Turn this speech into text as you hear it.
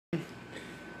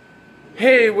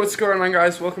Hey, what's going on,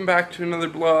 guys? Welcome back to another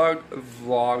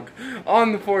vlog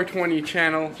on the 420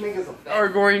 channel. We're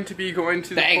going to be going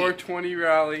to the 420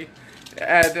 rally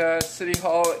at City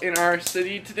Hall in our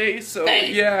city today. So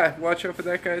yeah, watch out for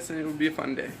that, guys, and it will be a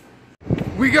fun day.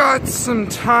 We got some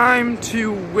time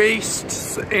to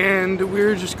waste, and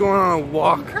we're just going on a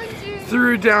walk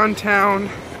through downtown.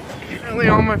 Apparently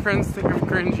all my friends think I'm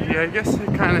cringy. I guess I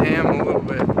kind of am a little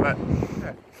bit, but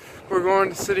we're going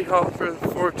to City Hall for the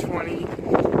 420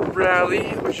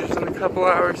 rally, which is in a couple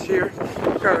hours here.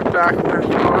 Got our backpack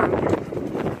on.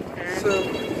 So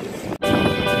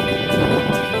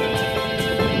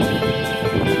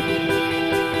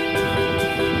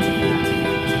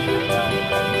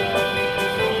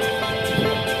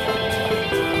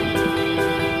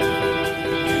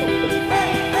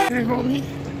hey, homie.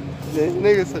 This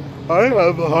nigga said, I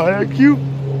have a high IQ.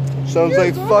 Sounds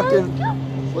like fucking.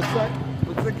 What's that?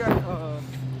 What's the guy?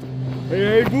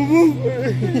 Hey, boo boo.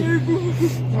 Hey, boo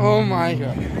boo. Oh my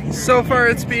god. So far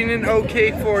it's been an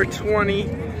okay 420.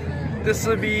 This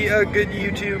will be a good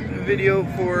YouTube video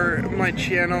for my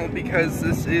channel because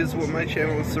this is what my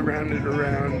channel is surrounded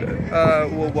around.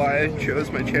 Well, why I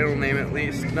chose my channel name at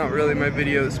least. Not really my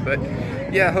videos, but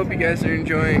yeah, I hope you guys are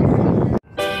enjoying.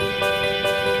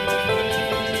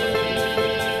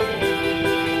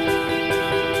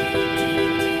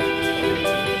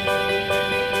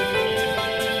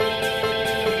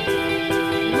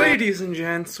 Ladies and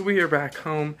gents, we are back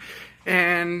home,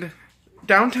 and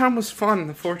downtown was fun.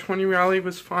 The 420 rally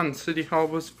was fun. City Hall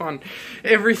was fun.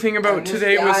 Everything about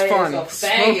today was fun.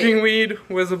 Smoking weed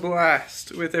was a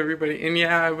blast with everybody. And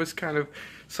yeah, I was kind of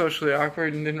socially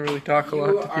awkward and didn't really talk a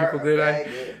lot to people, did I?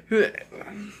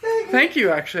 Thank you,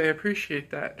 actually. I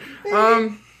appreciate that.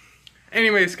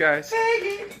 Anyways, guys.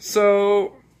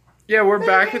 So, yeah, we're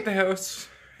back at the house,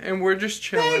 and we're just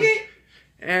chilling.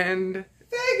 And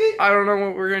I don't know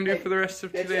what we're gonna do for the rest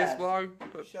of today's vlog,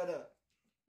 but Shut up.